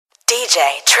DJ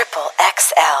Triple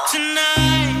XL.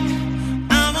 Tonight,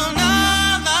 I will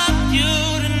love you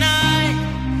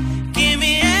tonight. Give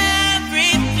me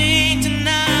everything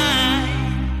tonight.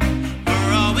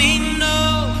 For all we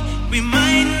know, we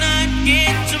might not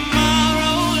get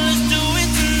tomorrow. Let's do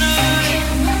it tonight. Forget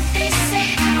what they say,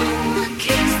 all the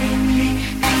kids they play.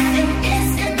 Nothing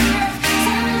is enough.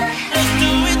 Let's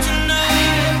do it tonight.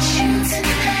 I want you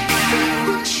tonight. I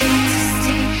want you to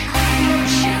stay. I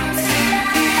want you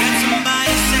tonight. Got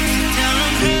somebody sexy, tell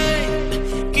 'em,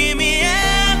 hey, give me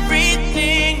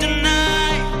everything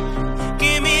tonight.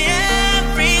 Give me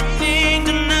everything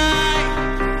tonight.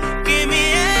 Give me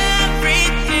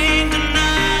everything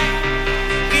tonight.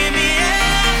 Give me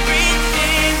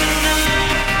everything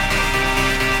tonight.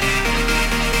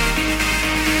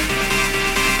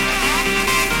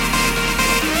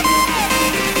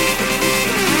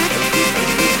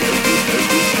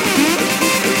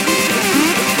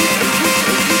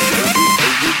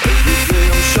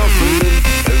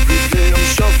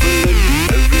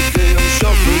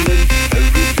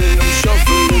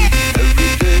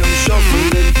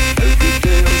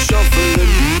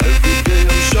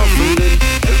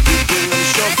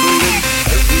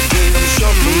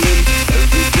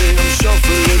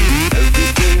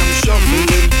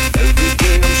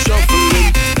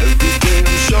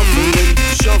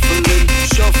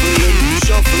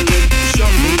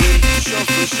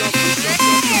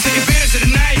 Take advantage of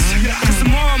the night. Cause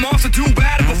tomorrow I'm off to do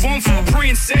battle, perform for a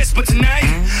princess. But tonight,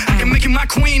 I can make you my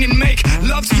queen and make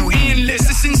love to you endless.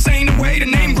 It's insane the way the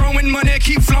name growing, money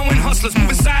keep flowing. Hustlers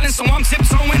moving silent, so I'm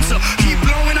tiptoeing. So keep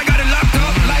blowing, I got it locked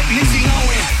up like Lindsay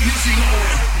Lohan.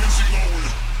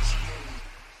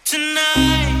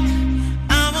 Tonight,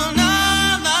 I will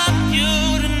love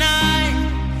you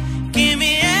tonight. Give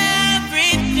me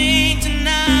everything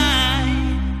tonight.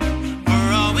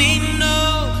 For all we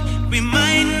know, we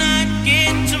might not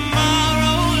get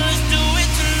tomorrow. Let's do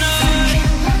it tonight.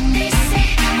 Forget what they say,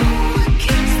 all the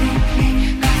kids they play.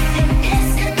 Nothing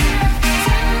is enough.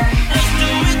 Let's do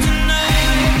it I tonight.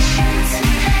 want you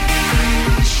tonight. I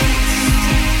want you to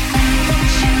stay. I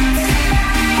want you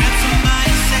tonight. Got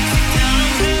somebody sexy, tell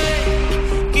 'em,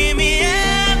 hey, give me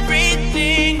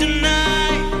everything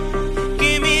tonight.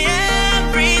 Give me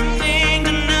everything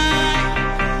tonight.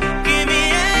 Give me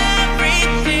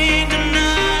everything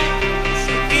tonight.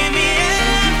 Give me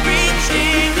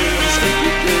everything tonight.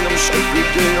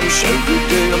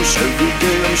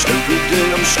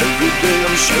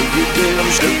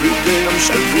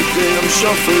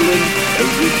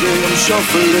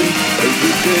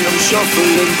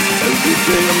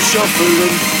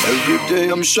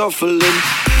 I'm shuffling.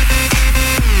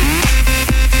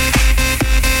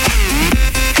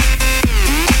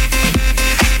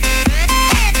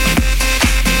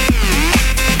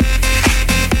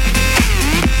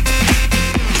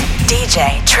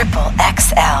 DJ Triple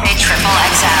XL. Triple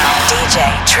XL. DJ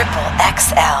Triple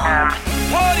XL.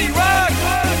 Party rock!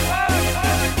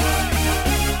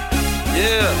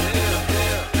 Yeah.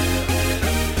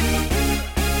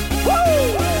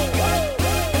 Woo!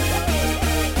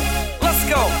 Let's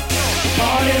go.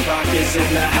 Party rock is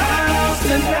in the house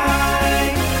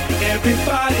tonight.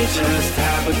 Everybody just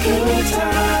have a good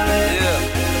time.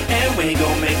 Yeah. And we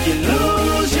gon' make you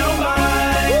lose your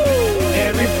mind.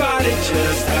 Everybody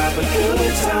just have a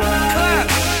good time. Clap.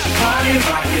 Party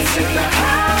rock is in the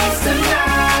house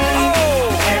tonight.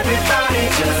 Oh. Everybody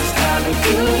just have a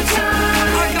good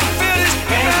time. I can feel this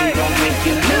And we tonight. gon' make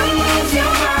you lose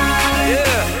your mind.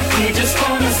 Yeah. We just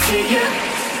wanna see you.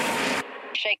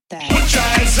 Put your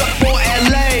hands up for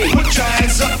LA. Put your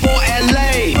hands up for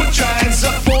LA. Put your hands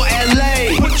up for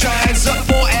LA. Put your hands up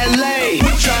for LA.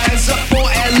 Put your hands up for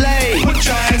LA. Put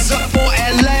your hands up for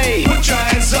LA. Put your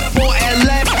hands up for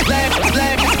LA.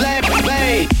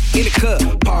 In the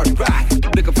club, party rock.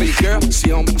 Looking for your girl,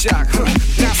 she on my jock.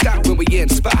 Now stop when we in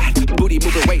the spot. Booty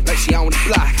moving weight like she on the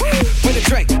block. When the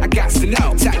drink, I got to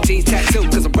know. Tight jeans tattoo,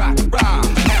 cause I'm rock, raw.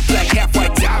 Half black, half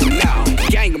white, diamond now.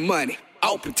 Gang of money.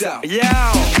 Open up. Yo,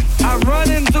 I'm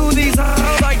running through these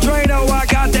halls like Drano. I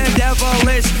got that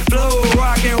devilish flow,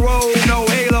 rock and roll, no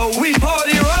halo. We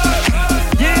party rock.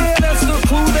 Yeah, that's the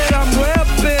clue that I'm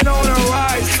repping on a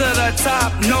rise to the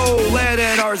top. No lead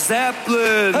in our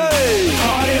Zeppelin. Hey,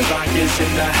 Party rock is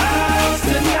in the house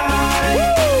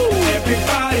tonight.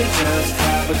 Everybody just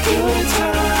have a good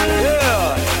time.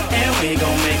 yeah. And we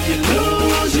gon' make you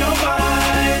lose your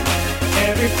mind.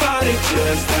 Everybody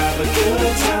just have a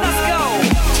good time. Let's go.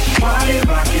 Party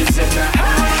rock is in the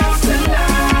house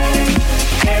tonight.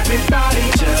 Everybody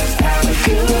just have a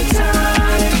good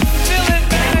time. Feel it,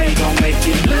 And we gon' make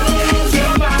you lose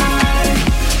your mind.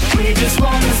 We just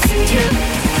wanna see you.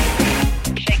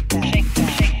 Shake that.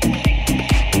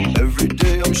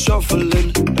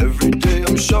 shuffling. Every day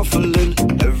I'm shuffling.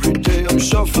 Every day I'm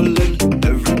shuffling.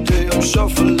 Every day I'm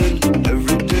shuffling.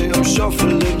 Every day I'm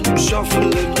shuffling.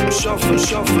 Shuffling, shuffle,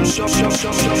 shuffle, shuffle,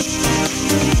 shuffle, shuffle.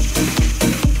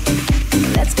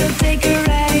 Let's go take a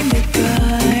ride in the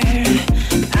car.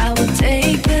 I will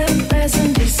take the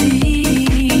passenger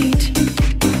seat.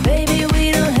 Baby,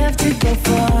 we don't have to go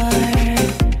far.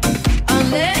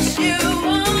 Unless you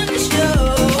want to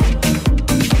show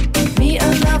me a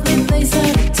lovely place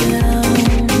out of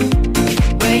town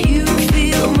where you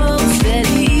feel most at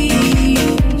ease.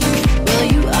 Well,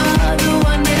 you are the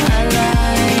one that I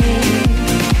like.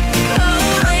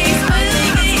 Always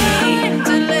waiting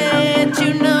to let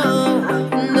you know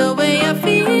the way I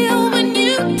feel when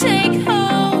you take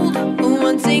hold.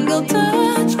 One single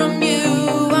touch from you,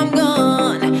 I'm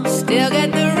gone. Still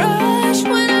get the rush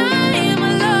when I am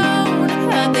alone.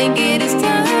 I think it is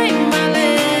time I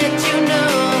let you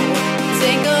know.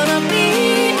 Take all of me,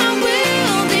 I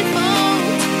will default.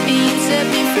 You set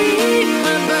me free,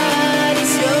 my body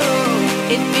so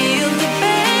it feels the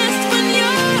best when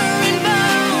you're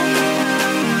involved.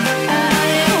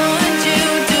 I want you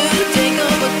to take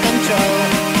over control.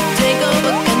 Take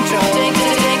over control.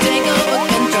 Take over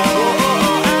control.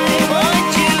 I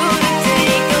want you to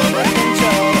take over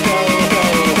control.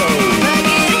 Plug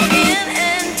it in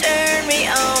and turn me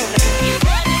on. You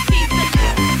want a piece of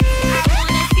this, I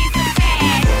want a piece of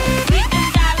that. Keep them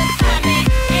dollars coming,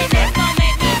 and that's gon'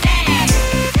 make me dance.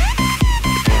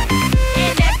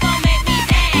 And that's gon' make me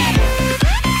dance.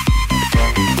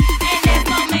 And that's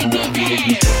gon' make me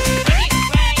dance. Make it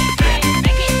rain, make it rain,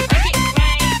 make it rain, make it rain,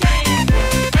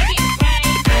 make it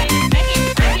rain, make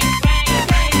it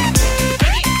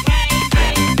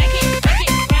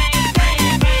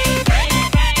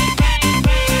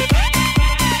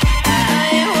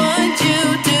I want you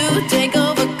to take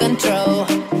over control.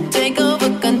 Take over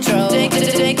control.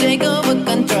 Take over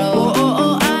control.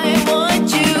 I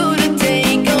want you to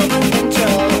take over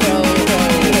control.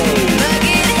 Plug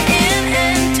it in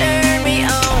and turn me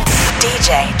on. DJ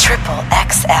Triple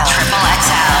XL. Triple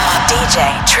XL. DJ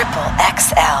Triple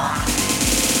XL.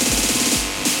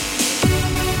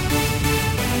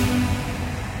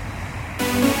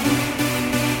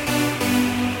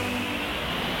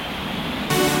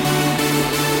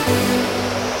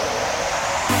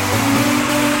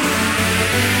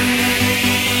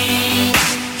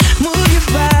 Move your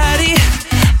body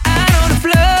out on the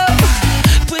floor.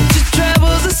 Put your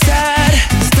troubles aside.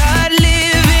 Start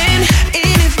living.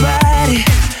 Anybody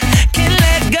can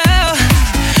let go.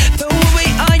 Throw away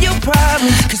all your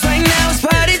problems. 'Cause right now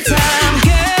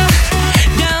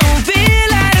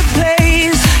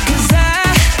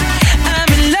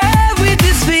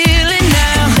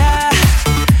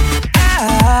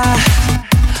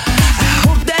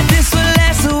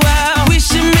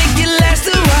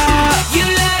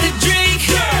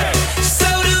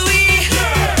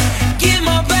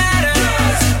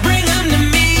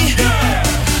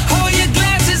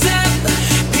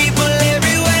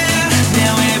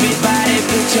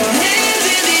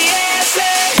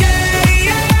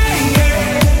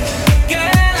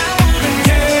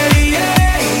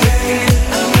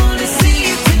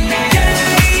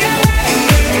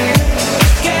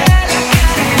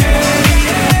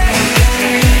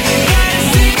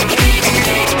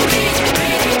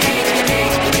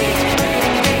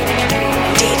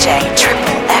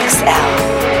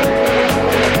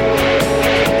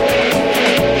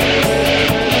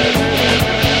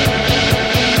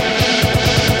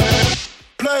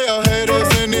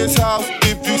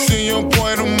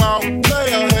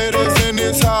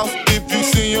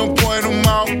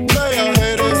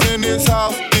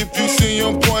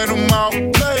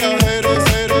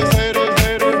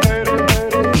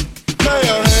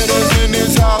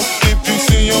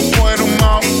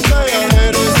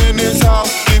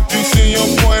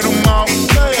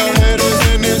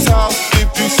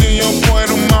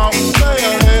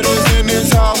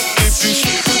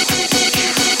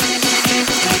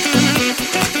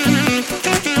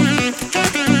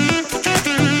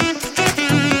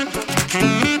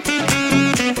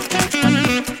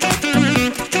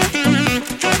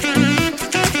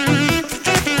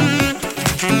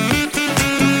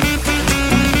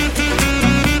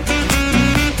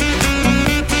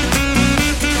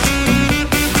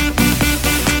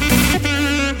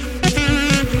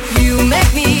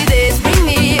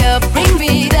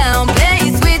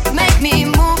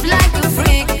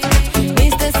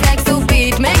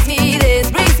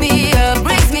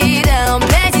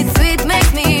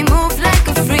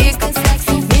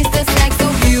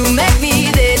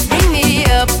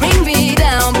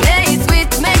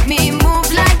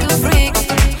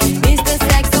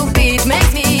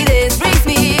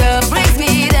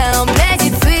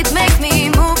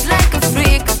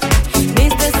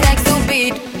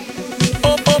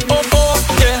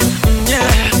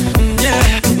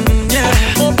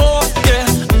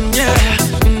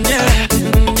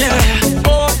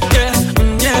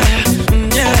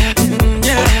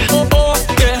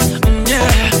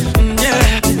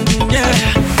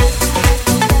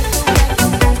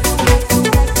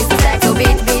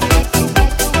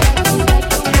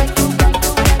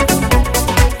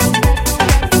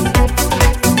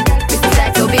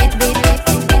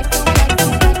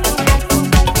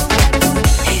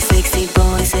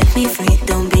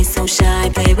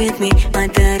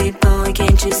dirty boy,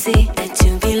 can't you see that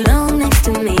you belong next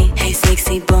to me? Hey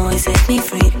sexy boy, set me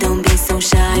free. Don't be so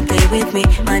shy, play with me.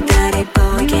 My dirty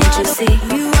boy, can't you see?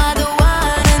 You are the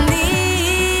one I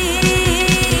need.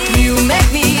 You make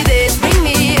me this, bring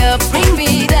me up, bring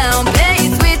me down. Play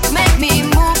it sweet, make me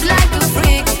move like a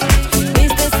freak.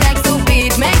 Mr. Saxo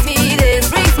beat makes me this,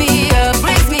 brings me up,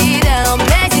 brings me down.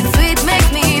 Play it sweet, make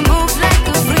me move like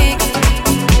a freak.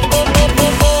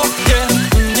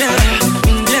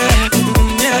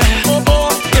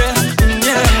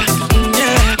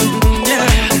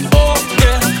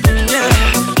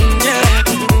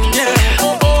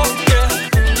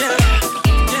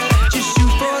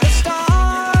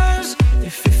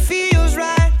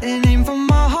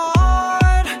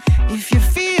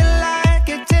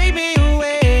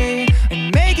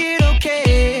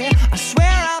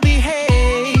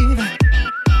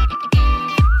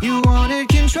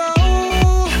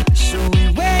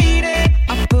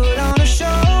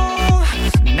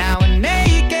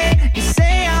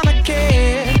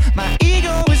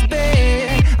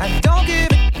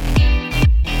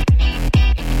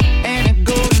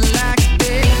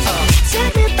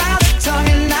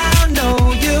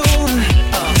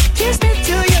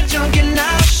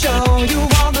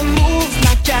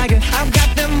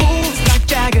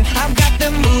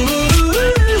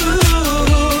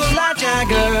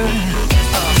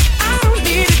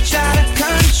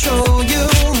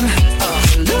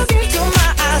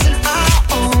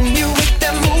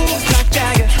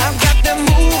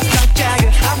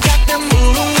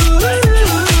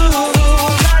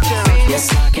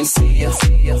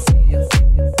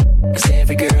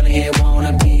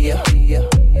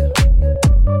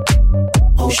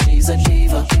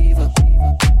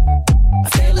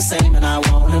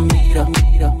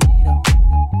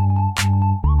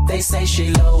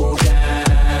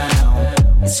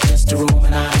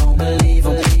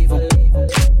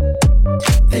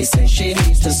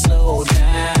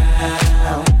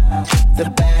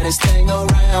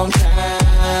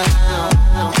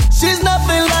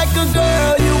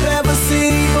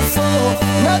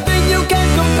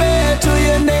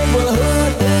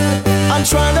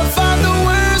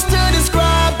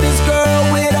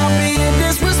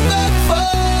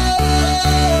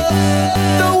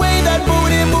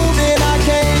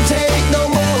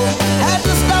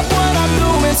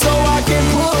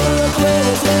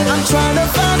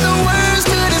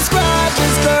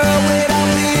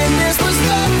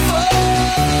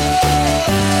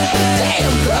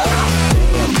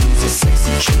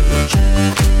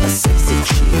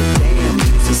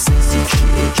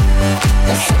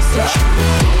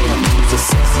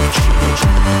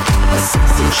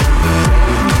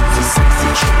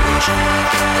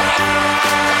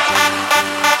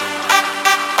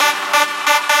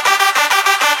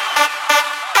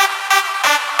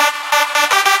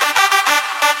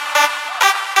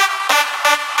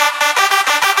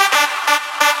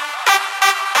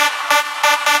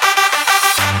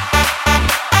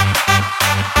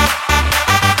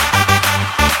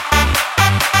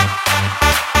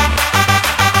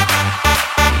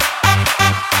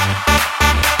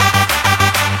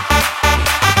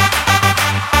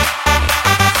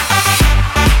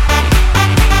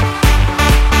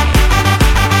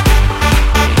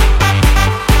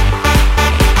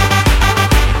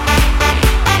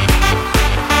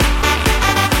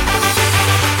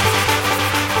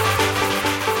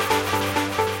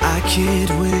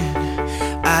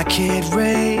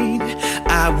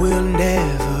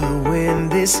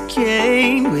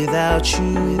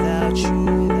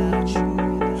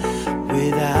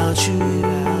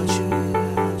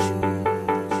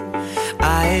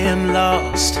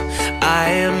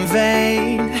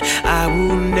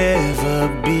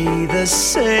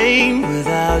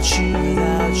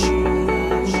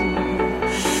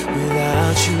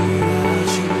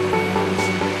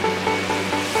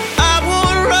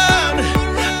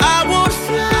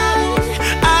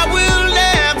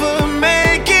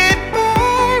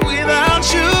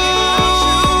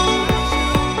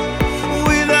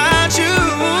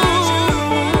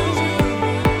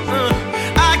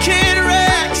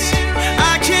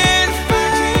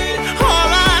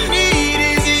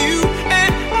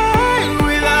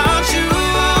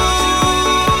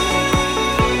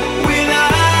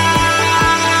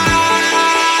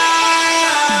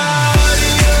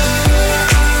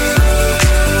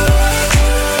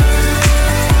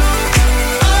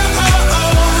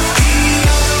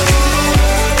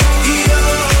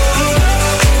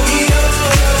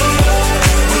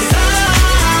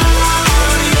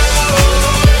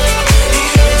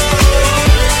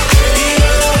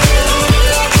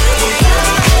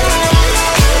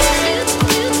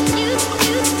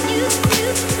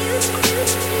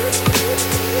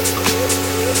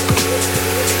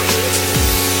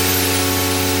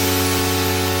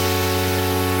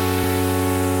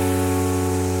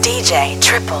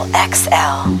 Triple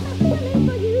XL.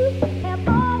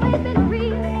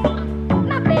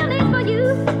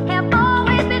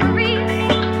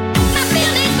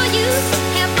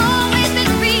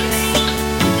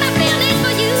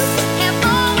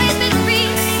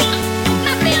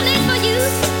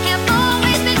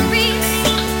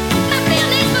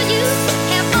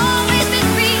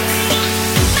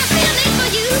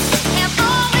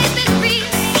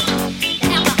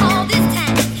 All this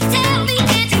time, tell me,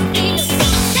 can't you feel?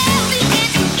 Tell me,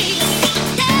 can't you feel?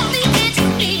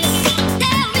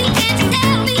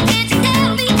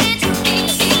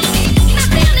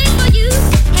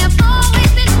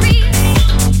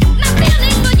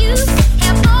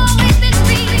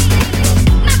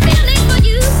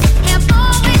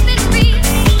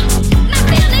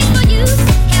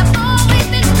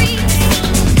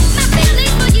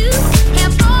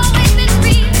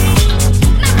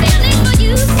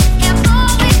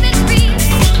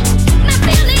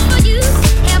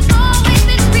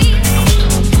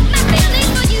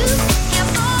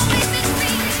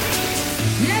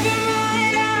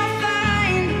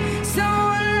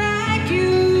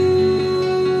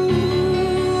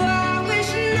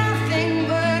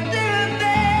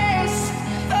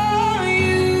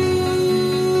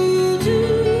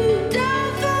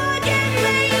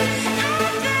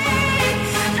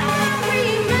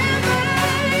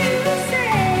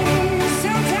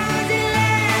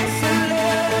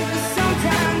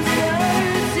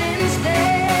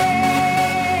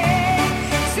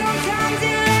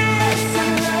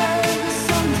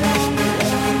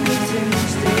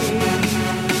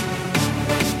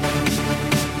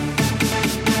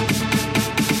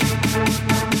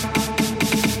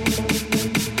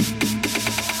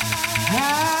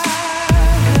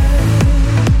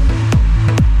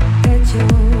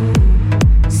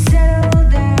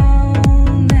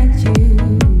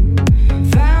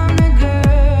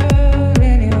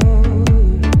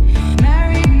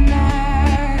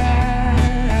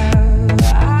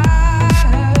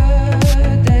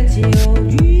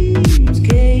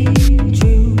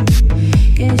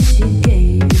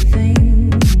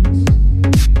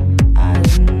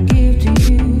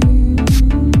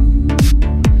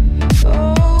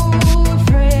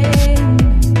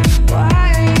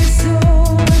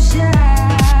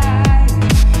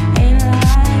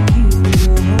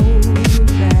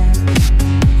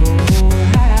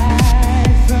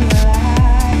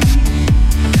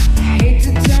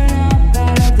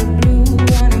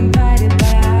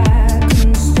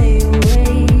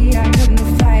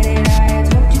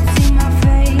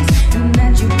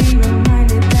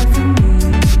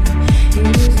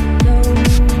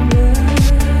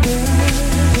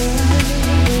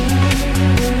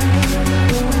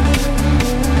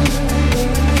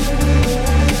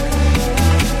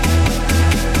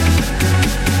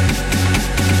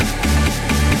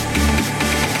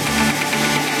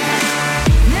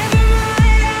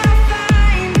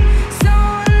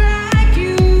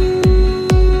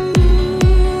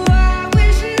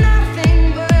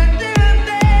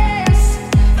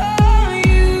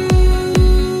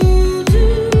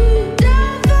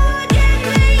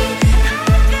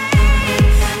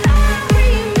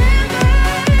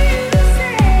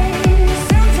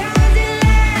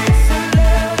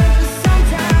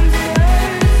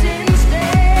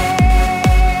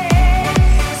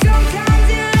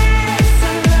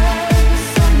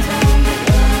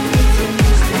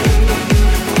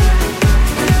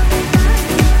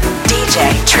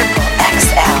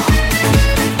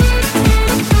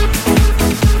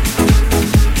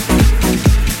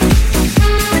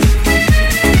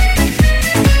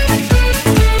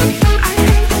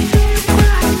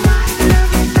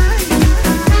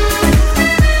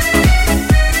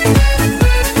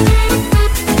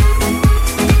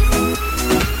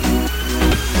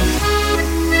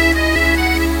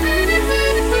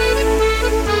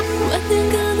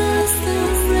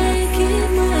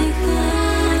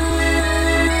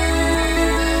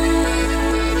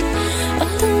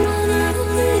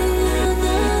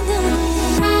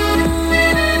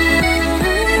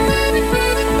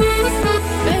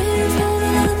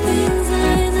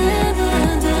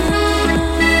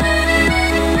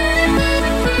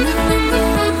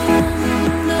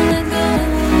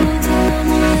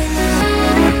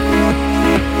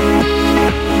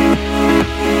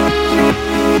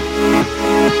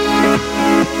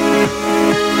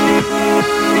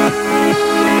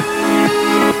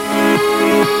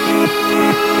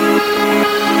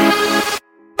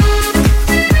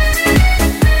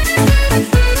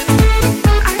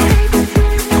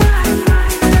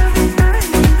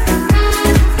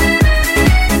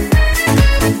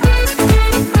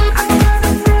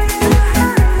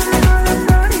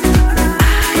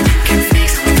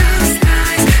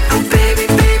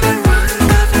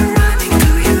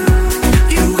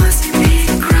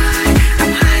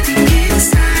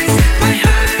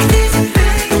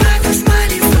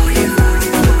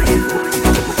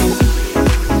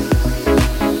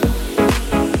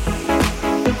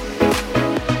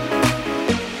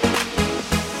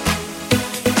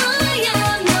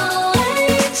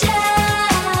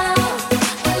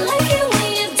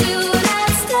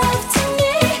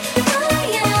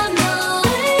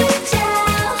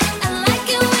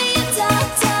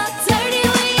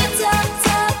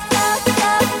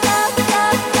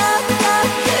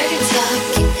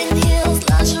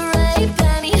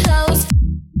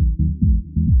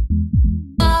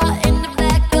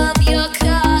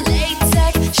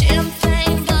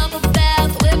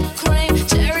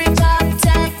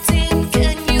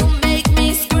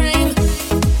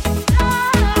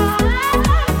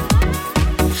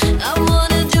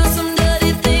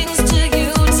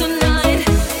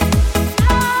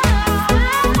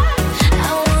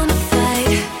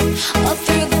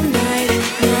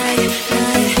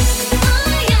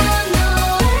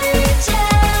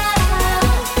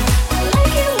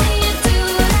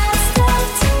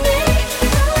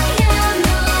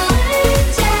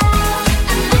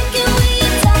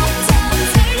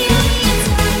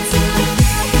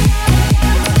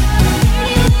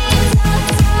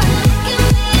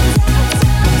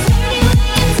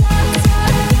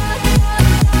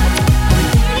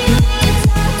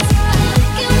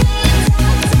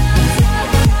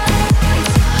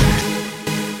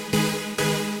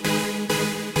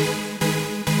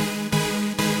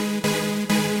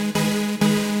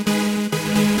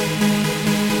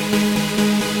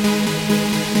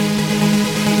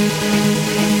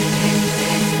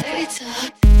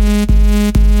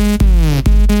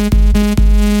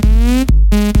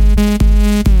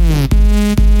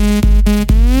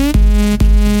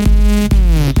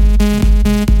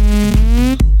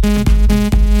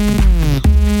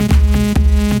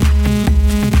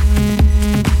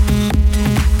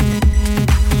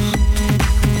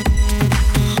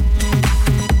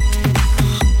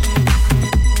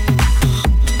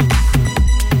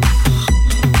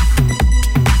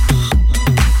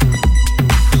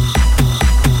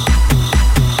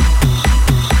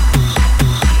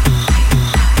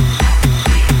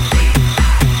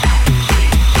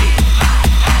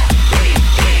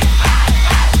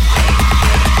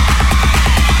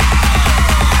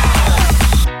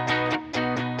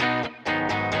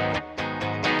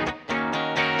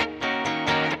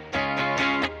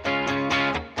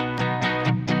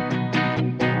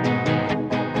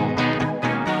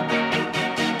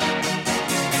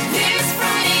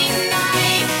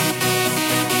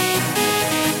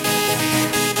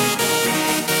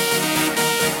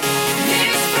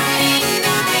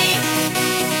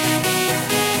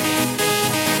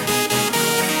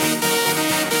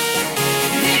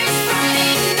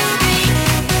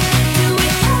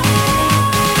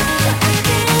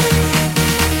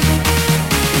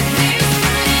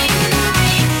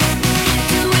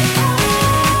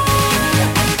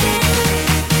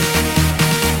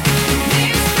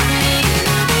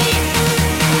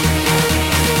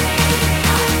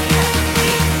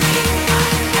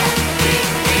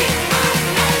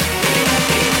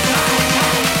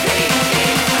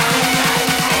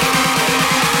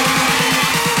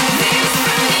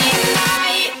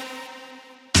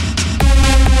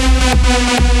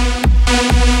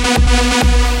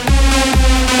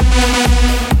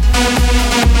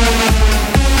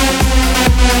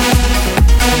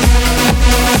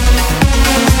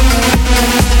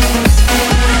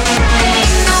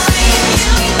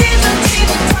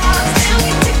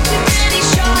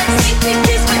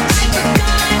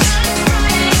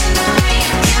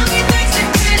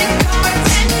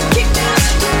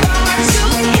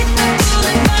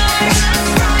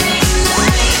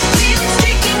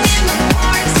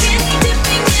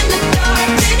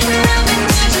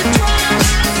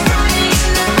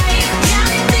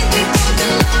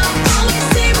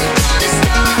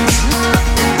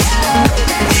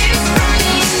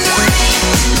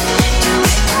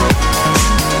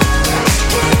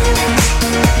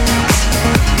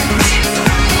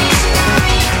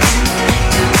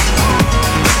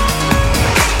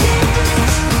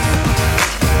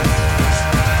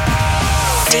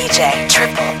 DJ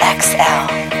Triple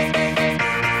XL.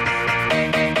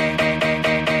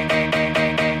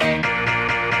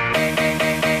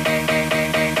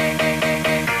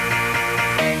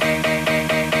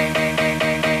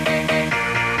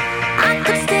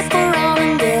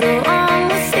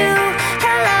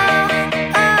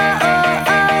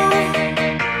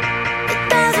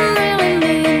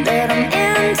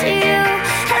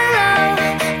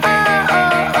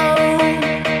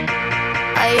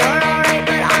 You're alright,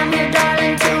 but I'm here,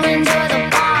 darling, to enjoy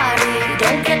the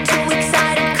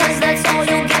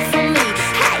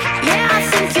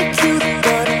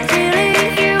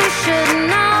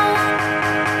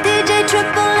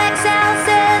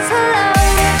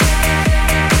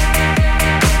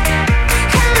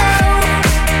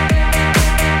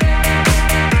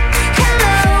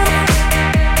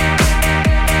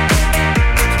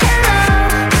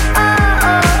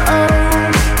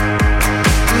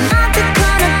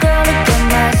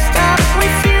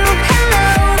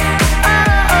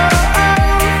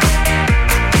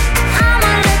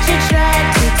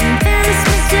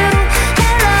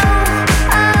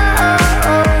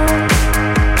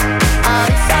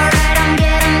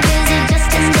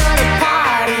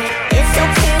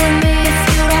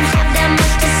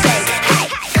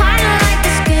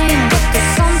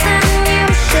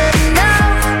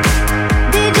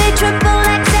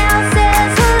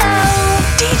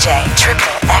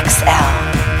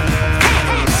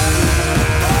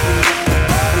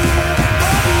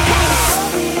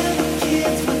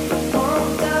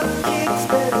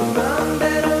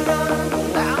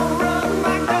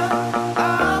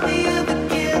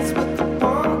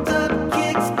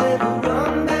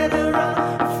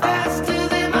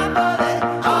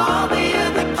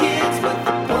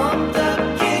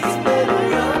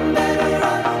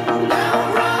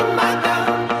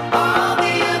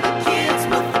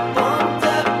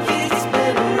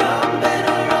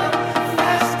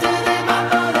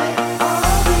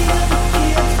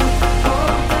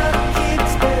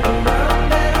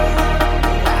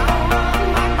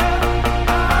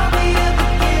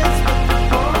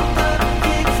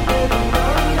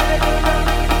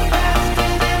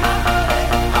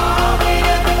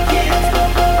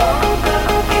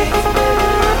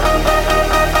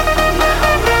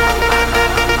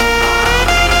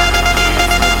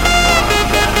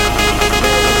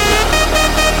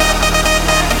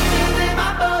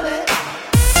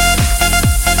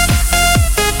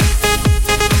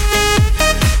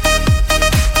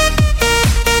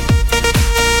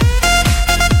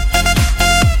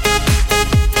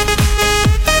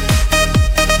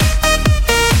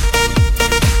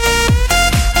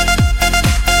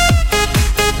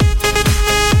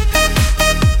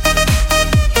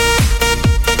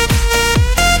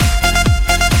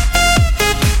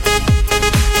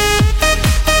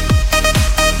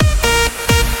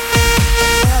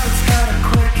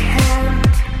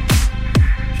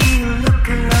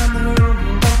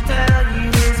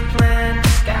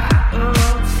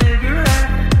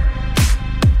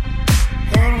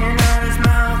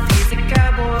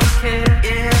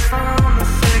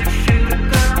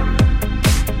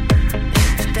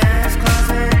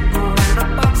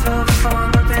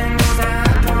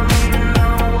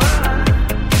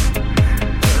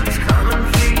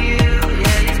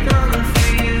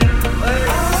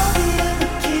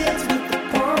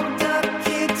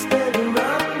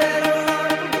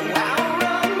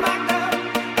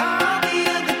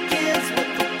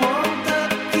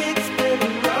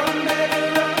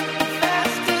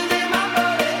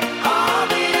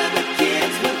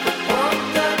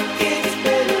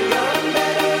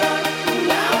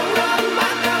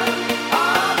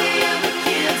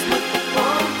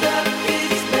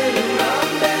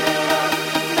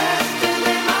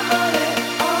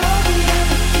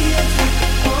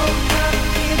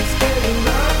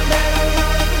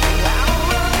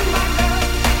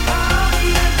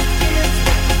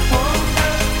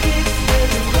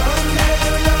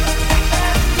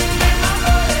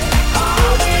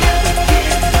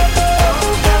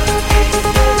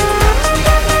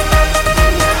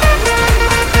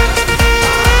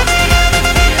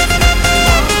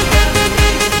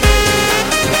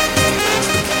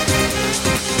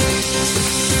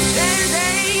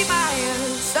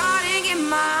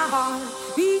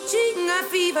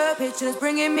pictures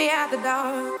bringing me out the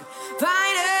dark.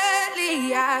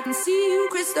 Finally, I can see you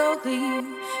crystal clear.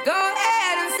 Go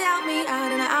ahead and sell me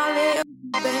out and I'll lay your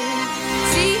bed.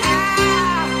 See,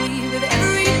 I'll leave with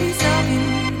every piece of you.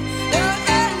 Don't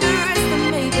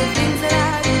underestimate the things that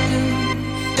I can do.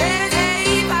 There's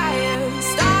a fire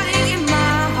starting in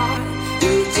my heart.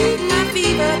 Reaching a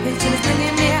fever pitch and it's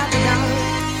bringing me out the dark.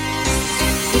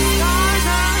 The stars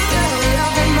are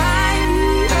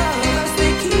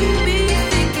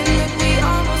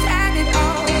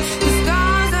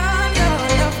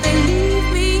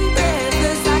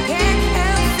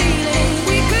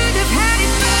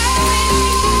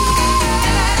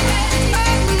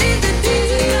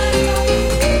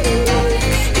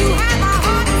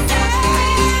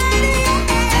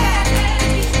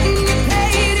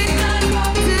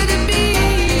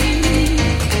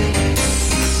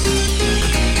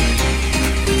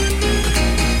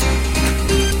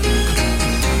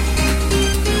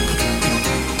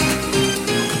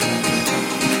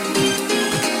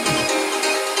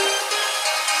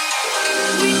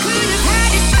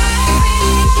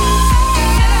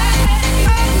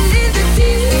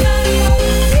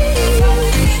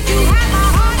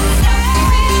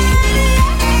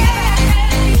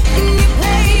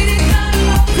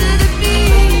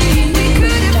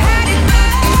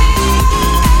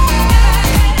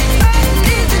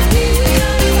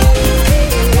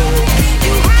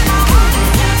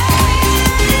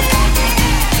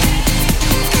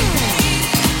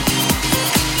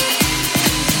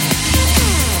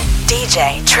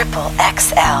Triple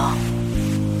XL.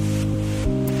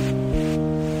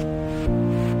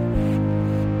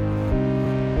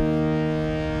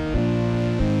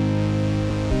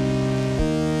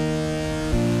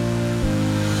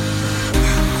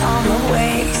 All my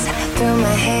waves through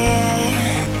my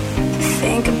head.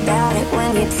 Think about it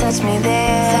when you touch me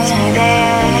there. Touch me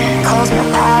there. Close my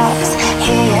eyes,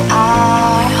 here you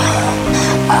are.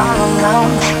 All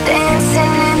alone,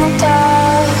 dancing in the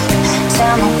dark.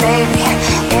 Tell me, baby,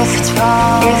 if it's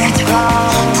wrong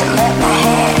to let my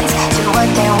hands do what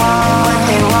they want.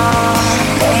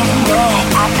 Late at night,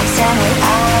 I pretend we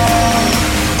are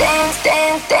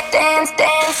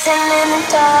dancing in the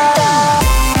dark.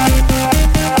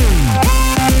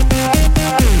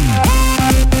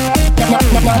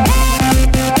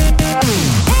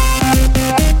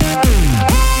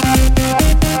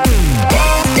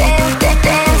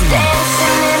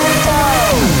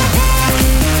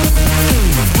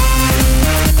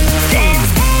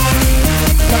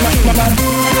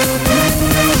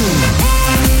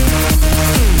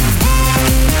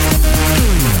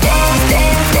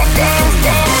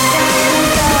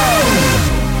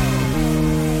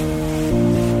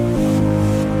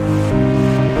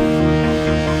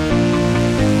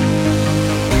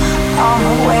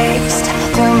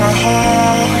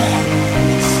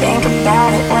 Think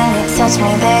about it when you touch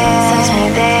me there.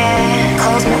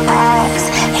 Close my eyes,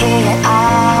 here you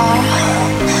are.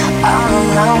 All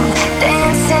alone,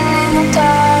 dancing in the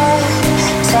dark.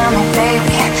 Tell me,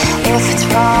 baby, if it's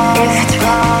wrong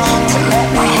to let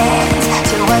my hands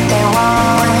do what they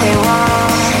want. Late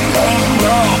at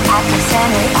night, I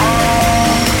pretend we are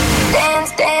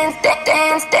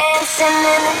dancing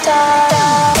in the dark.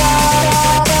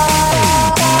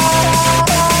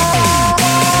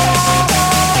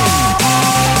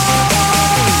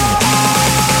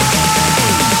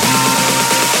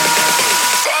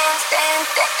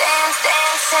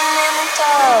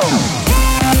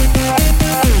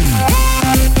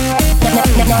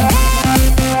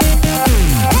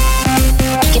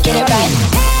 Get it right.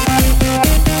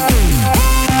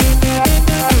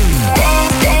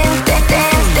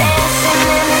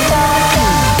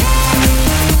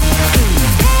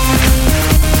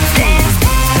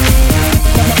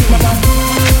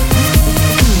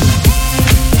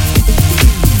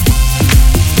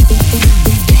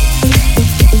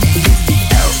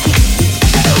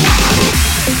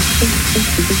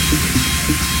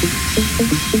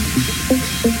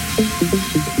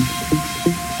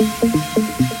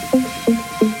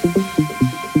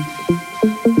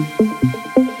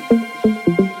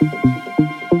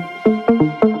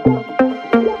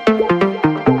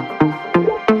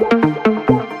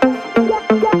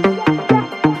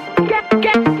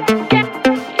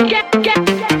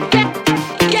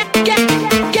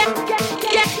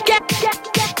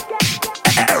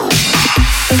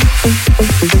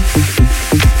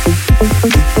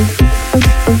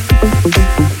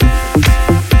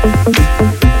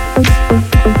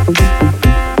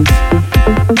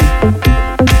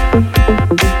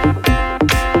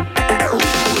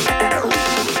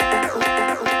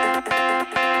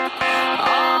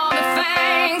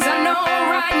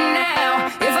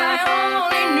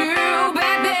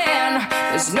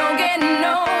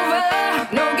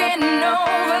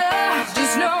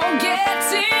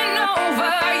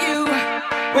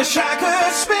 Wish I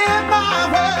could spin my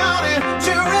world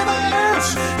into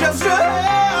reverse just to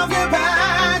have you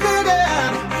back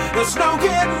again. There's no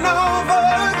getting over,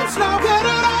 there's no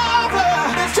getting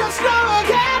over. There's just no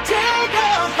getting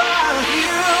over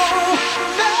you.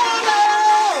 No.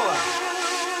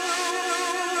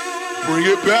 Bring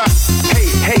it back.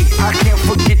 Hey, I can't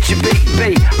forget you,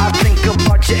 baby. I think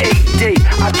about your 8-day.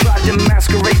 I tried to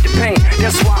masquerade the pain.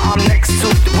 That's why I'm next to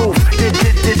the roof. The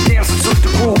dancing to the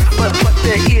groove. But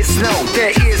there is no.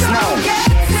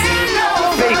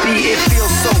 Baby, it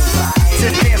feels so to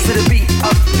dance to the beat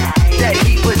of that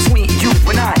heat between you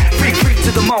and I. Free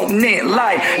to the moment,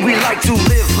 light. We like to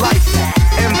live life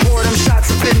and pour them shots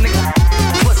up in the.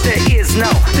 But there is no.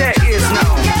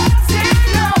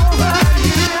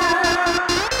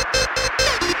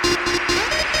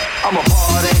 I'm a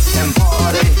party and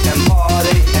party and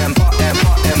party and party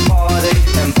and party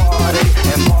and party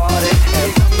and party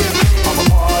and I'm a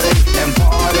party and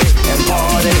party and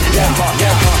party and party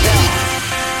and party.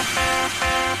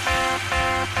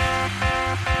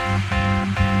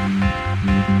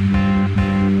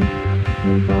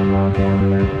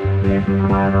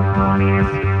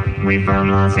 We from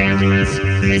Los Angeles,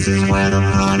 this is where the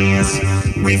party is.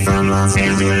 We from Los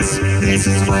Angeles, this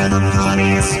is where the party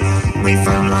is. We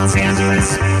from Los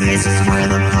Angeles, this is where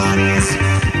the party is.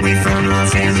 We from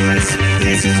Los Angeles,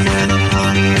 this is where the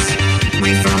party is.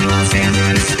 We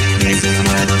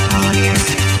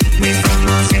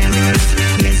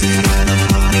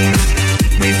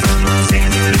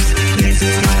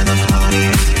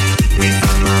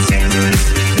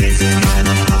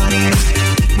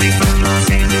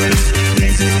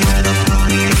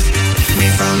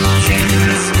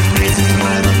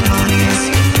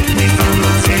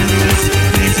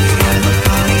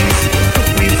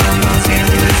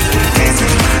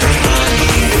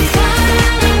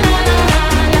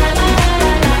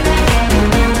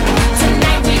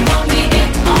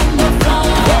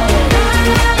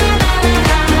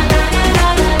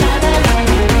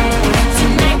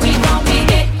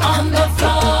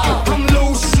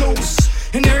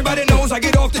I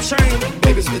get off the train.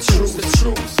 Baby, it's the truth, the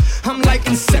truth. I'm like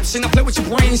Inception, I play with your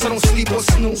brains, I don't sleep or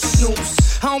snooze,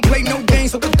 snooze. I don't play no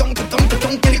games, so don't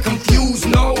get it confused,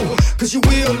 no. Cause you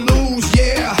will lose,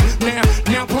 yeah.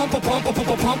 Now pump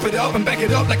it up and back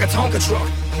it up like a Tonka truck.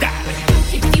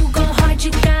 If you go hard,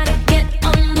 you gotta get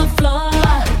on the floor.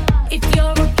 If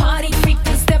you're a party freak,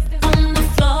 then step on the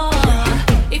floor.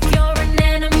 If you're an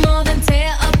animal, then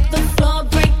tear up the floor.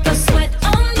 Break the sweat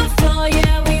on the floor.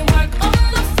 Yeah, we work on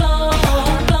the floor.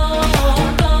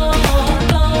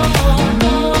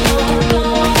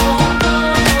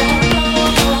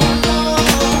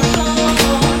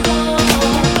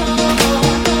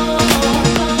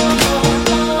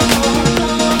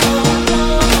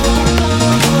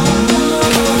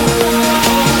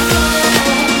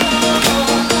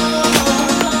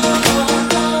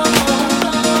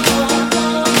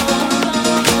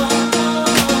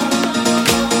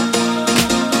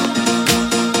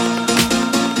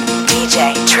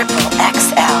 DJ Triple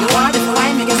XL. You want it for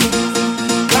wine, make it see.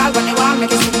 Girl, what you want,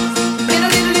 make it see. Little,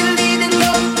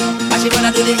 low. But she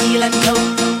wanna do the heel and low.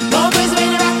 Go crazy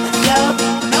when you rock the flow.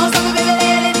 Don't stop it, baby,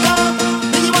 let it go.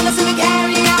 Do you wanna see me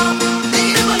carry on? Do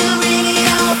you know you really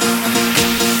know?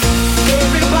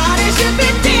 Everybody should be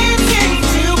dancing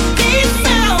to this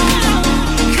sound.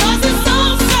 'Cause it's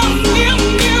all so new.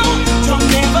 Don't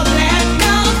ever let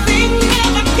nothing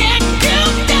ever get you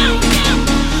down.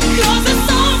 'Cause it's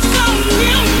all so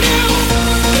new.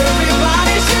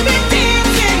 Everybody should be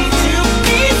dancing to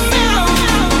this sound.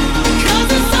 'Cause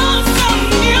it's all so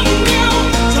new.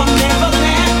 Don't ever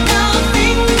let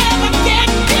nothing ever get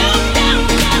you down.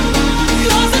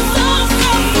 'Cause it's all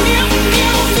so new.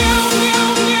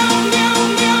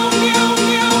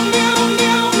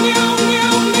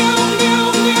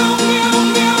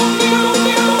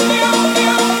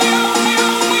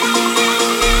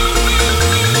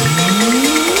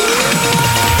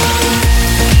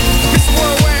 It's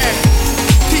worldwide,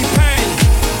 T-Pain.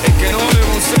 El que no le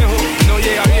consejo no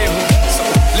llega viejo. So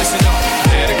listen up,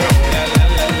 let it go.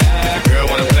 If the girl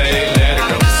wanna play, let it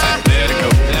go. Let it go.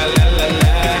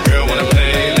 If the girl wanna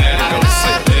play, let it go.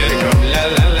 Let it go. If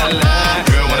the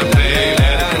girl wanna play,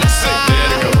 let it go. Let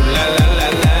it go.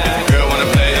 If the girl wanna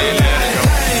play, let it go.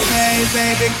 Hey,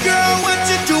 baby girl, what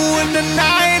you doing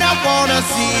tonight? I wanna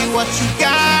see what you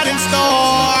got in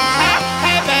store.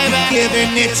 Hey, baby,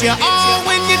 giving it your all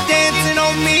when you're dancing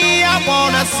on me. I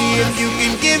wanna see if you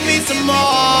can give me some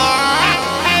more.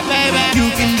 Hey, baby, you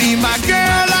can be my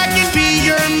girl, I can be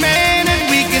your man, and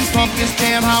we can pump this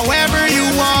jam however you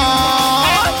want.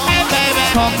 Hey, baby,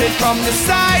 pump it from the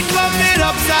side, pump it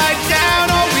upside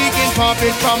down, or we can pump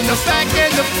it from the back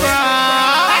and the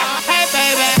front. Hey,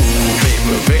 baby.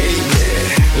 Baby, baby,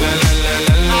 la la la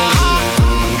la la.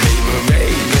 Baby,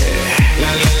 baby,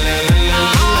 la la la la la.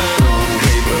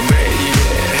 Baby, baby,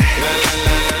 la la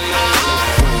la la la.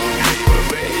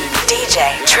 DJ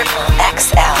Triple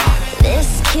XL. This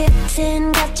kitten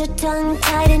got your tongue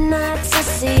tied in knots, I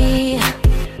see.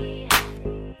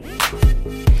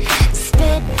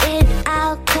 Spit it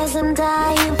out, 'cause I'm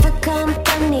dying for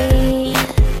company.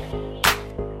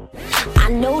 I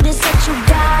notice that you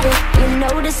got it. You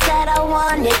notice that I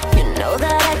want it. You know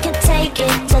that I can take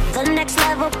it to the next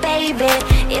level, baby.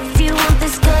 If you want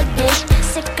this goodness,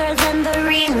 sicker than the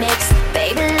remix.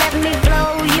 Baby, let me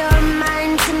blow your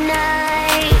mind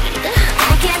tonight.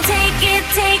 I can't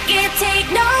take it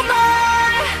no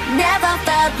more. Never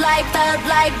felt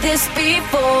like this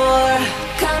before.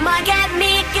 Come on, get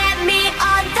me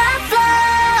on the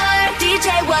floor. DJ,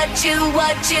 what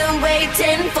you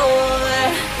waiting for?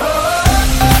 Oh.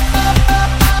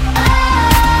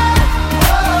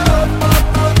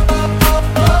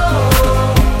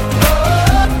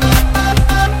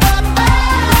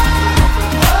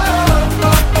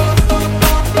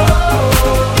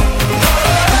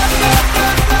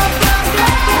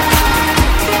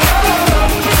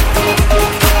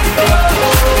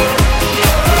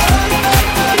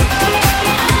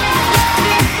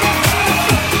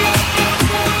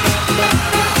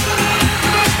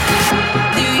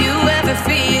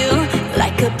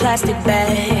 Plastic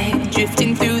bag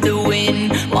drifting through the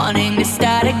wind, wanting to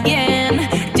start again.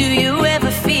 Do you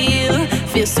ever feel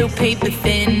so paper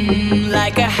thin,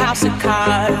 like a house of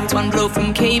cards, one blow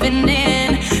from caving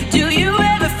in? Do you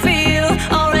ever feel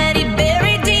already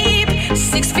buried deep,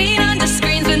 6 feet under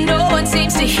screens, but no one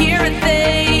seems to hear a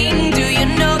thing? Do you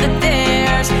know that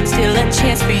there's still a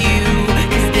chance for you?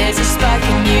 'Cause there's a spark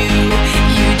in you.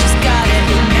 You just gotta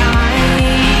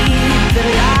ignite the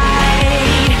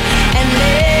light and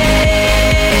let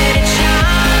it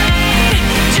shine.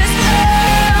 Just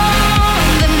on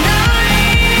the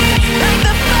night, like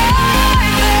the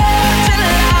 4th of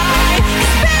July.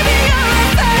 'Cause baby, you're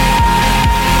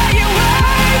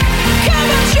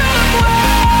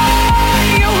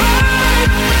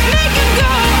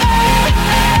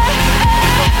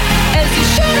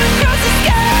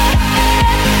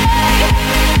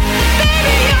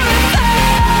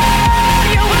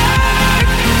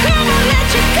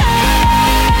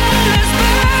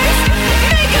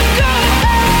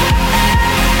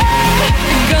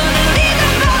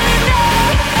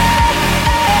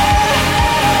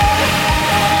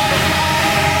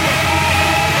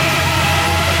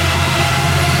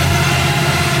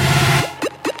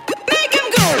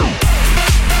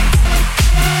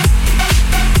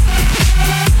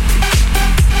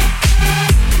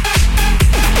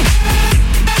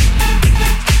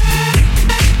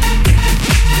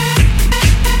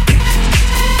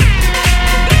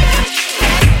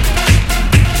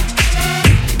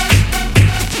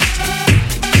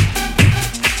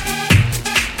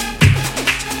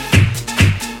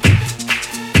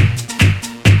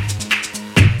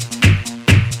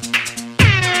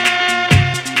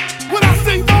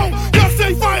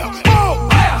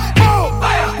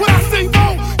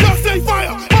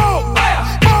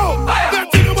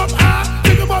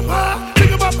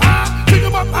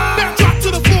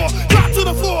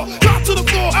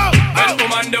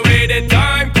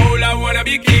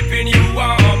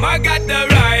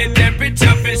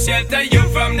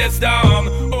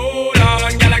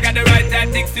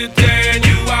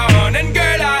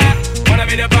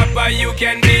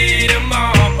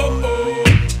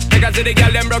I see the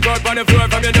girl them broke out on the floor.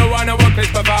 From you don't wanna work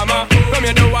this performer. From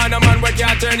you don't want a man where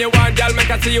can't turn you on. Girl, make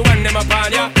I see you when them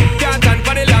upon ya. Can't stand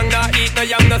for the long, nah. Eat no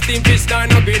yam, no steamed fish, nah,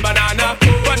 no green banana.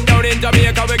 But down in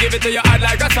Jamaica, we give it to you hot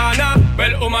like a sauna.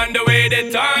 Well, on the way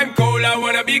the time cold, I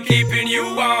wanna be keeping you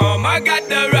warm. I got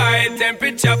the right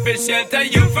temperature for shelter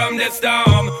you from the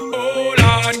storm. Hold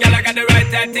on, girl, I got the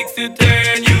right tactics to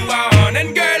turn you on.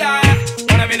 And girl, I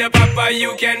wanna be the papa,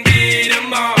 you can be the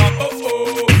mom. Oh,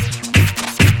 oh.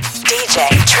 DJ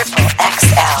Triple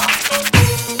XL.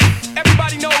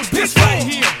 Everybody knows this right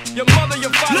here. Your mother,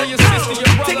 your father, your sister,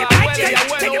 your brother, abuela,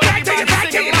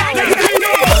 everybody sing along.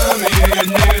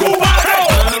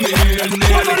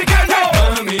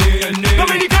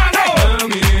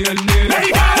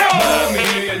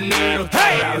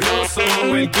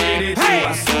 Él quiere tu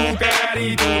azúcar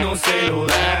y tú no se lo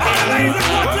das.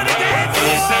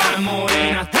 Esa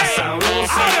morena está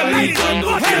sabrosa y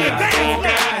cuando te la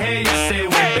tocas ella se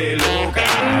vuelve loca.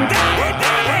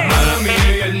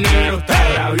 Mami, el negro está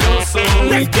rabioso.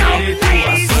 Él quiere tu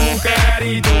azúcar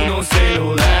y tú no se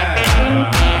lo das.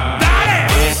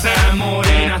 Esa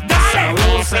morena está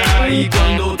sabrosa y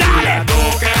cuando te la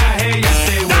tocas ella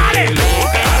se vuelve loca.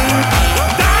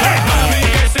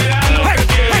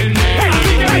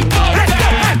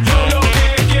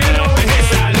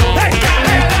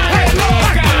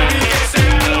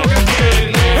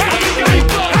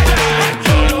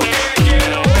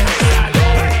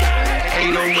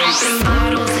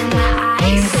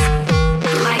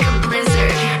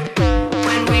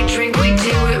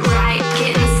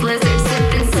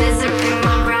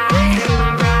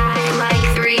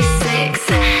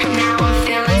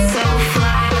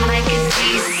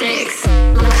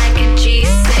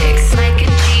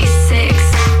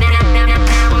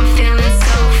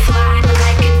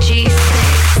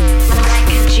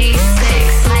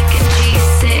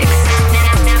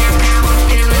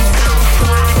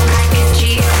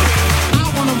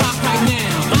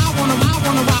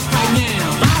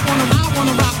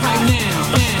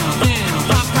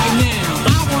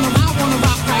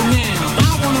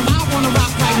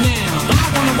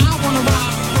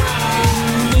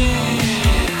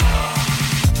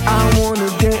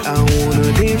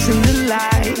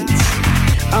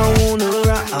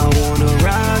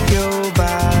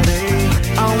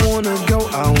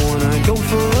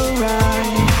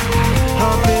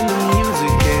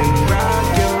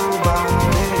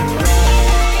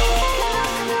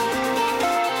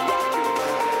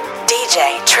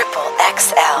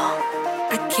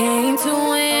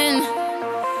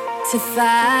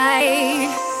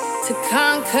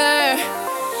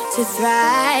 To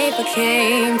thrive, I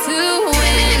came to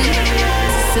win,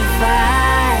 to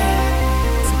survive,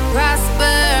 to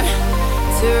prosper,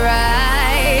 to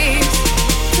rise,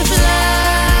 to fly.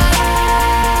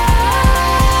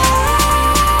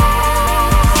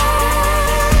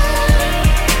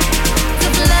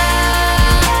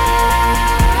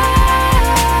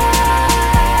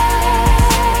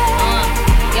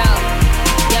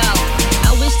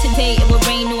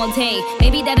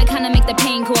 Maybe that'll kinda make the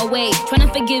pain go away. Trying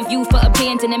to forgive you for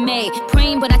abandoning me.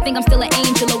 Praying, but I think I'm still an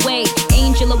angel away.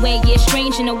 Angel away, yeah,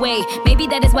 strange in a way. Maybe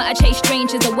that is why I chase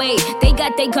strangers away. They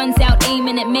got their guns out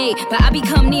aiming at me, but I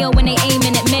become Neo when they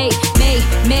aiming at me.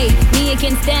 Me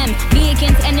against them, me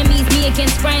against enemies, me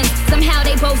against friends. Somehow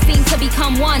they both seem to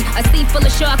become one. A sea full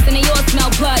of sharks and they all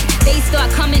smell blood. They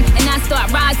start coming and I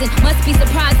start rising. Must be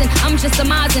surprising, I'm just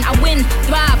amazing. I win,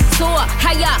 thrive, soar,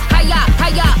 higher, higher,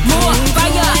 higher, more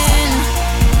fire.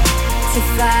 To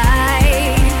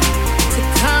fight, to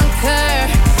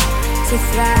conquer, to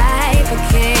thrive. I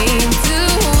came to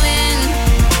win,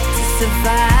 to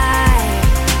survive,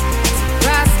 to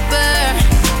prosper,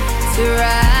 to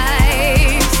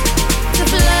rise, to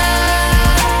fly.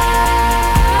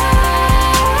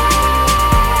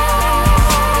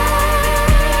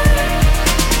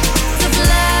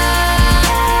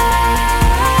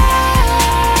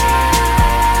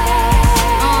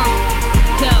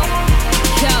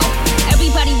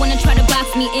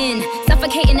 Me in,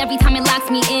 suffocating every time it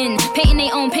locks me in, painting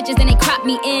their own pictures and they crop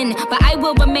me in, but I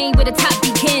will remain where the top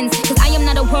begins, cause I am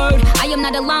not a word, I am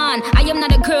not a line, I am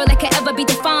not a girl that can ever be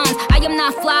defined, I am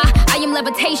not fly, I am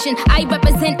levitation, I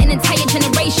represent an entire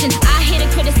generation. I hear the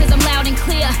criticism loud and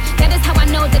clear, that is how I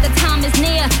know that the time is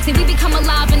near. See, we become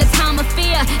alive in a time of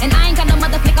fear, and I ain't got no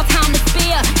motherfucker time to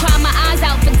spare. Cry my eyes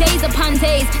out for days upon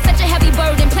days, such a heavy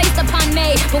burden placed upon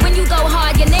me, but when you go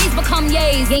hard, your nays become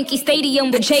yays. Yankee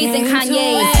Stadium with Jays and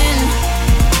Kanye.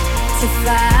 To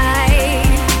fight,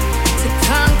 to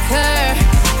conquer,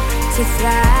 to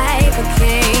thrive. I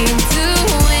came to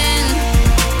win,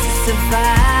 to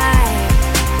survive,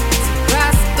 to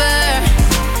prosper,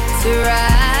 to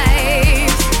rise.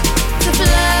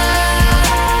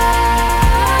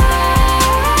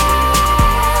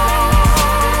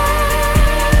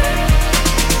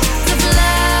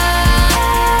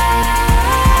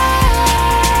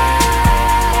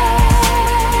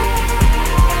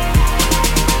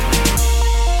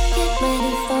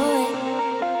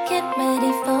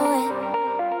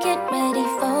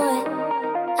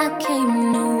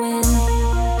 came to win.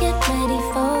 Get ready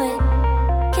for it.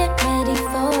 Get ready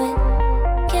for it.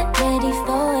 Get ready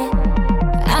for it.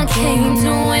 I came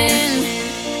to win,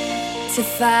 to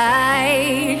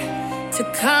fight, to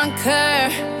conquer,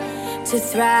 to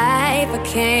thrive. I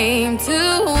came to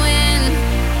win,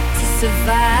 to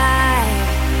survive,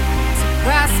 to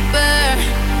prosper,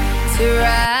 to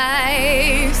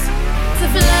rise, to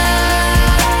fly.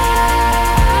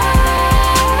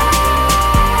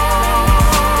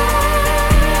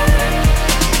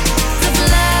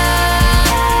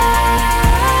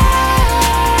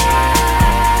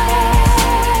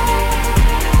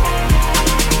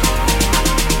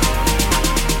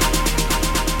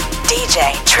 DJ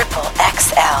Triple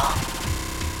XL.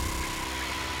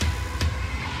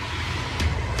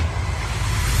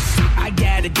 I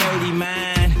got a dirty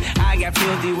mind, I got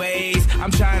filthy ways.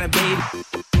 I'm trying to bathe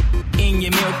in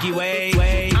your Milky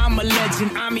Way. I'm a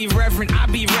legend, I'm irreverent, I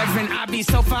be reverent, I be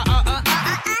so far.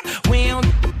 We don't.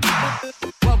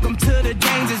 Welcome to the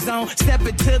danger zone, step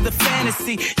into the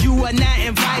fantasy. You are not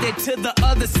invited to the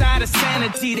other side of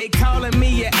sanity. They calling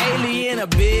me an alien, a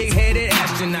big-headed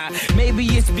astronaut. Maybe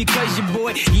it's because your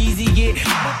boy Yeezy get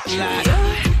like.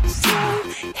 You're so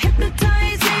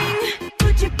hypnotizing.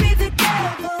 Could you be the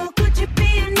devil? Could you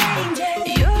be an angel?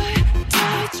 Your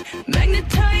touch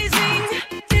magnetizing.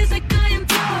 Feels like I am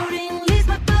floating. Leaves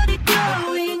my body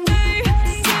glowing.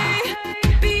 Say,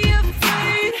 be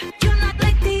afraid. You're not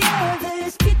like the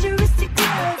others. Futuristic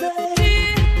lovers.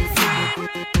 Different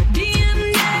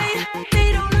DNA. They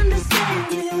don't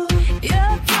understand you.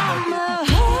 You're from the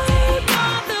heart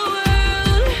of the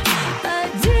world. A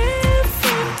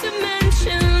different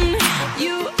dimension.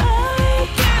 You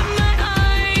open my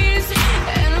eyes,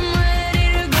 and I'm ready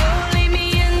to go. Lay me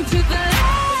into the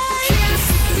light.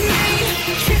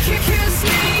 Kiss me, kiss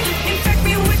me. Infect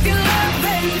me with your love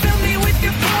and fill me with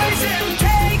your poison.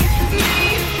 Take me,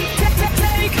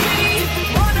 take me.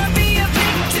 Wanna be a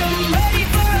victim, ready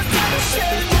for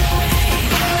abduction.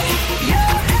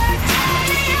 You're an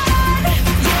alien.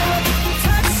 Your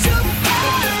touch so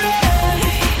foreign.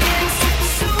 It's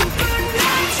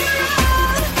supernatural.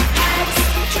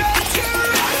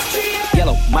 Extraterrestrial.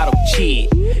 Yellow model cheat,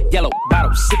 yellow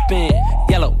bottle sipping,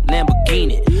 yellow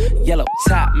Lamborghini, yellow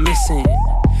top missing.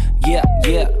 Yeah,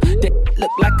 that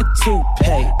look like a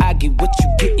toupee. I get what you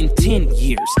get in 10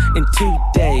 years, in 2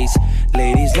 days.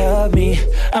 Ladies love me,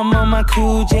 I'm on my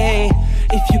cool J.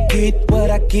 If you get what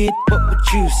I get, what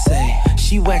would you say?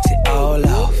 She wax it all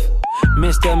off,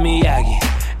 Mr. Miyagi.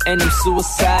 And them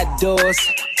suicide doors,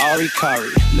 Ari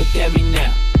Kari. Look at me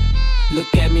now,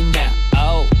 look at me now,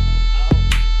 oh.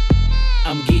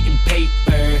 I'm getting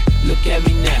paper, look at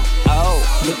me now, oh.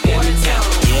 Look at me now,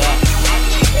 yeah.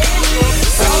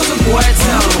 Soldier boy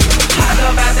tone, hopped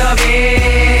up out the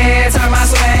bed, turn my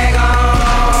swag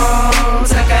on.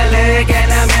 Took a look in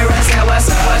the mirror, said what's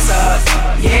up, what's up?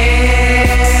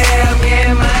 Yeah, I'm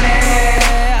getting money,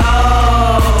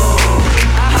 oh.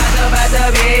 I hopped up out the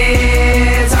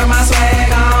bed, turn my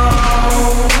swag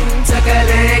on. Took a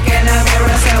look in the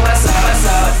mirror, said what's up, what's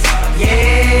up?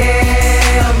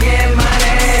 Yeah, I'm getting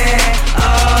money,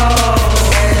 oh.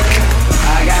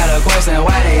 I got a question,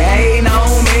 why they hating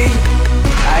on me?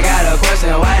 I got a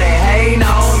question, why they hating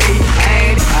on me?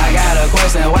 I got a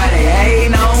question, why they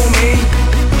hating on me?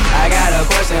 I got a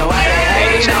question, why they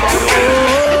hating on me?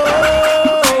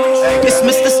 It's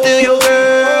Mr. Steal Your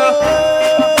Girl.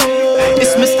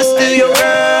 It's Mr. Steal Your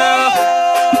Girl.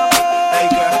 Hey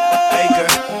girl, hey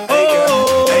girl, hey girl,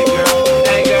 hey girl,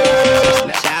 hey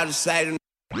girl. Shout to say the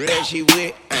that she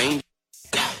with ain't.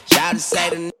 Shout to say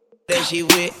the that she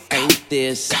with ain't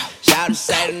this. Shout to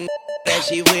say the that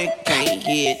she with can't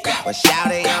hit. But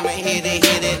shout it, I'ma hit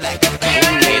it like a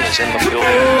can't hit.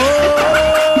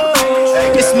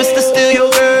 It's Mr. Steal Your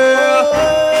Girl.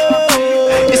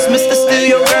 It's Mr. Steal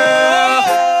Your Girl.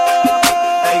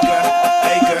 Hey girl,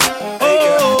 hey girl, hey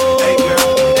girl, hey girl,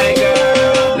 hey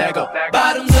girl. Let go.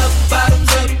 Bottoms up,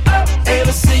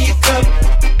 ever see you cup?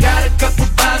 Got a couple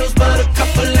bottles, but a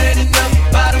couple ain't enough.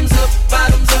 Bottoms up,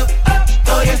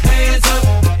 throw your hands up.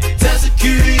 Tell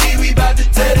security we bout to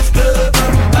tear this club up.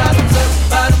 Bottoms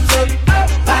up,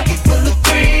 pocket full of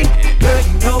green. Girl,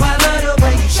 you know I love the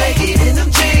way you shake it in them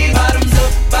jeans. Bottoms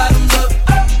up,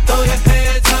 throw your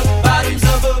hands up. Bottoms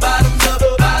up, bottoms up,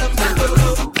 bottoms up,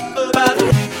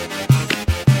 bottoms up.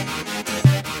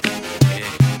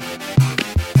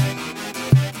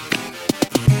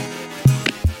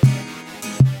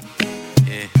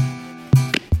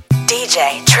 DJ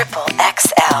Triple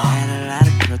XL. Had a lot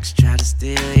of crooks try to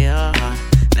steal your heart.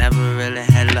 Never really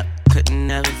had luck, couldn't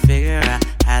never figure out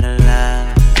how to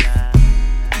love.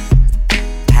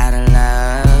 How to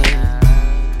love.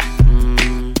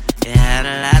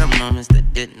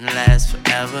 didn't last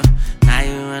forever. Now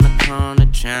you in a corner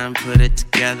trying to put it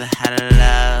together. How to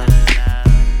love,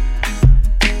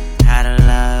 how to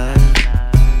love.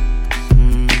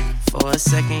 For a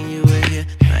second you were here,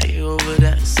 now you over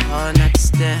there. It's hard not to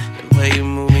stare. The way you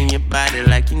moving your body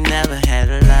like you never had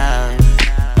a love.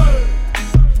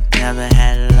 Never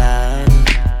had a love.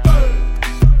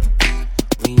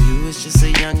 When you was just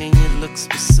a youngin', your looks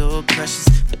were so precious.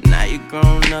 But now you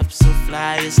grown up so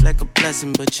fly, it's like a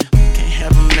blessing. But you can't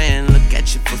have a man look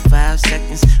at you for 5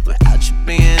 seconds without you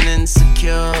being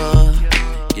insecure.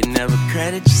 You never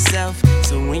credit yourself,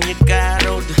 so when you got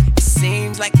older, it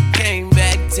seems like you came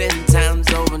back 10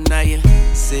 times over. Now you're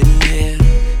sitting here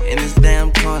in this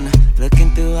damn corner,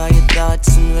 looking through all your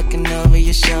thoughts and looking over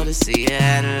your shoulder. See, you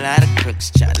had a lot of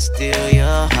crooks try to steal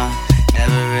your heart.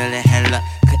 Never really had luck,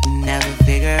 couldn't never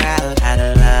figure out how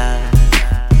to love.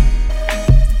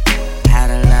 How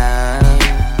to love.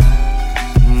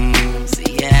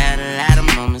 See, you had a lot of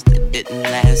moments that didn't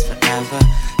last forever.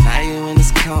 Now you in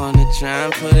this corner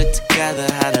trying to put it together.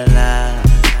 How to love.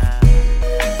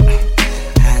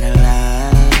 How to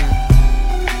love.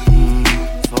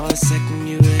 For a second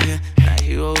you were here, now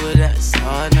you over there. It's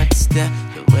hard not to stare.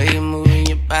 The way you're moving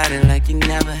your body like you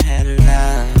never had a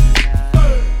love.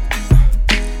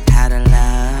 How to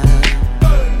love.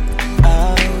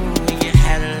 Oh, when you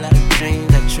had a lot of dreams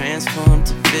that transformed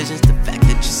to visions. The fact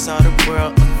that you saw the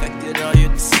world affected all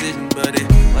your decisions. But it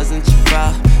wasn't your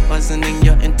fault, wasn't in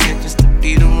your intentions to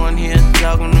be the one here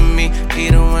talking to me, be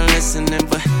the one listening.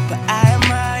 But I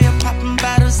admire you popping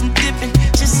bottles and dipping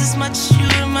just as much as you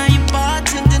admire your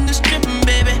bartending and stripping,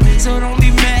 baby. So don't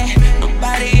be mad,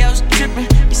 nobody else tripping.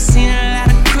 You seen a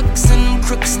lot of crooks and them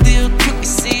crooks still crook. You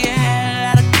see you had a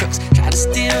lot of crooks try to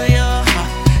steal your heart.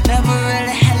 Never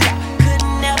really had luck, could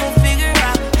never figure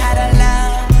out how to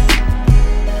love.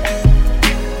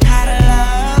 How to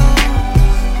love.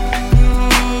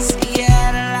 See you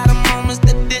had a lot of moments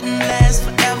that didn't last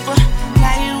forever.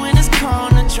 Now you in this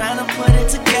corner trying to put it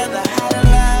together. How to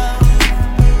love.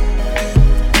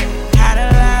 How to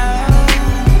love.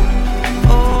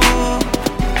 Oh,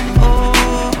 oh,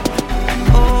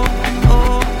 oh,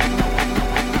 oh.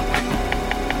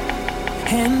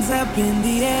 Hands up in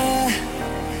the air.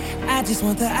 I just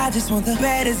want the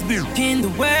baddest bitch in the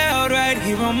world right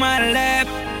here on my lap.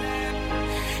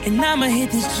 And I'ma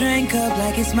hit this drink up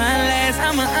like it's my last.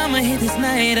 I'ma hit this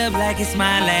night up like it's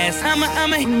my last. I'ma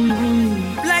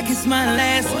like it's my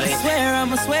last. I swear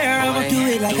I'ma do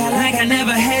it like I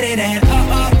never had it at.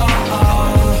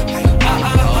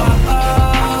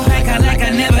 Like I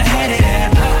never had it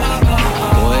at.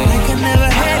 Like I never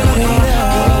had it at.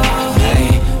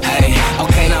 Hey,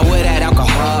 okay, now with that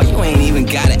alcohol, you ain't even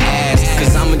gotta ask.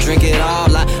 Cause I'ma drink it all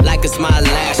like it's my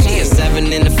last. She a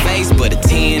 7 in the face, but a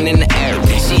 10 in the air.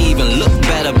 She even look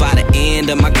better by the end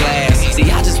of my glass. See,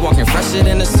 I just walking fresher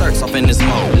than the Cirques off in this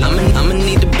mode. I'ma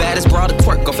need the baddest broad to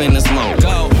twerk off in this mode.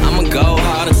 I'ma go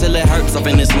hard until it hurts off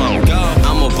in this mode.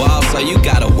 I'm a boss, so you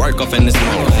gotta work off in this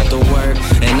mode. Have to work,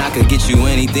 and I could get you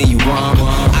anything you want.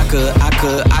 I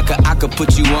could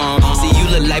put you on. See, you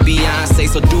look like Beyonce,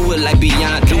 so do it like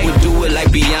Beyonce. Do it like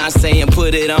Beyonce and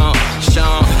put it on.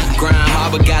 Sean, grind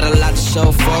hard, but got a lot to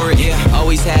show for it.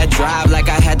 Always had drive like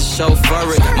I had to show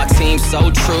for it. My team's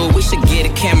so true, we should get a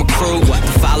camera crew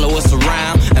to follow us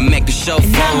around and make the show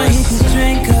for I'ma us. hit this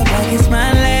drink up like it's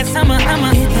my last. I'ma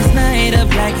hit this night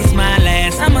up like it's my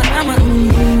last. I'ma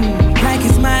like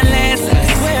it's my last. I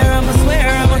swear I'ma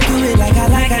do it like I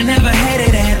never had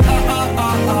it at.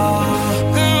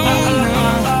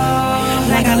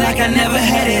 Like I never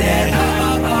had it at.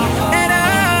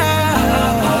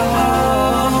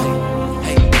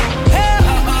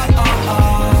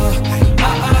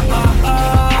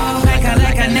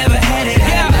 Like I never had it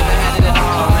at.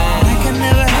 Like I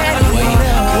never had it.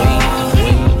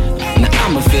 Now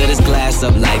I'ma fill this glass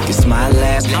up like it's my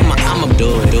last. I'ma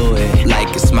do it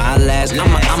like it's my last.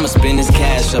 I'ma spend this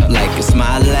cash up like it's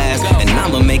my last. And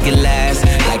I'ma make it last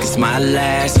like it's my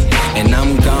last. And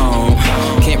I'm gone.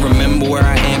 Can't remember where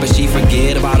I am, but she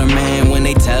forget about her man when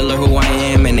they tell her who I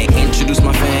am and they introduce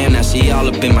my fam. Now she all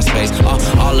up in my space,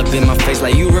 all up in my face.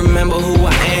 Like you remember who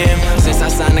I am. Since I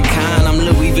signed the con, I'm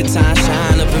Louis Vuitton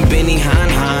shine up in Benny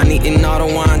Han, eating all the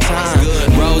wine time.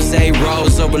 Rose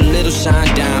over little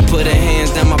shine down. Put her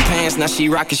hands down my pants, now she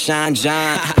rockin' Shine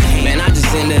John. Man, I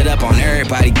just ended up on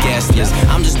everybody guest list.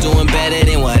 I'm just doing better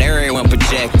than what everyone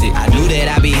projected. I knew that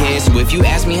I'd be here, so if you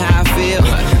ask me how I feel,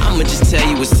 I'ma just tell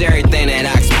you it's everything that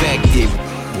I expected.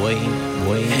 Boy.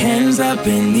 Hands up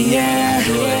in the air.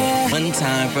 One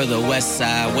time for the west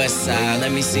side,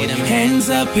 let me see them hands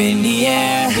up in the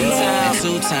air. And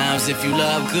 2 times if you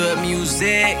love good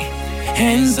music.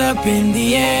 Hands up in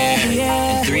the air.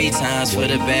 And 3 times for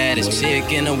the baddest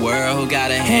chick in the world who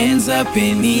got her Hands up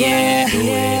in the air.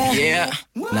 Yeah.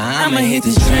 Now I'ma hit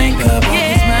this drink up like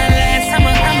it's my last.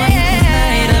 I'ma hit this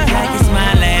night up like it's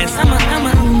my last. I'ma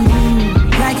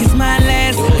like it's my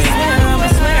last. I'ma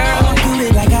swear I'ma do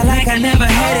it like I never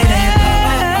had it.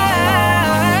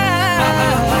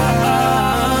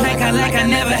 Like I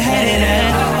never had it.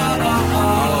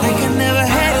 Like I never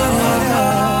had it.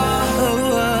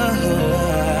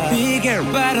 Big air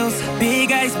bottles,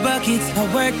 big ice buckets. I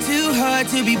work too hard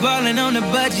to be ballin' on the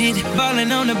budget.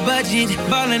 Ballin' on the budget.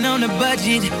 Ballin' on the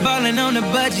budget. Ballin' on the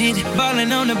budget.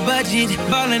 Ballin' on the budget.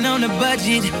 Ballin' on the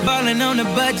budget. Ballin' on the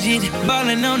budget.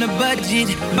 Ballin' on the budget.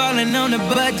 Ballin' on the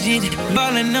budget.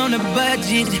 Ballin' on the budget. Ballin' on the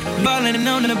budget. Ballin'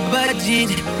 on the budget.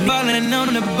 Ballin'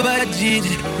 on the budget.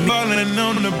 Ballin'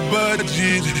 on the budget.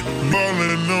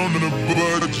 Ballin' on the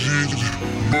budget.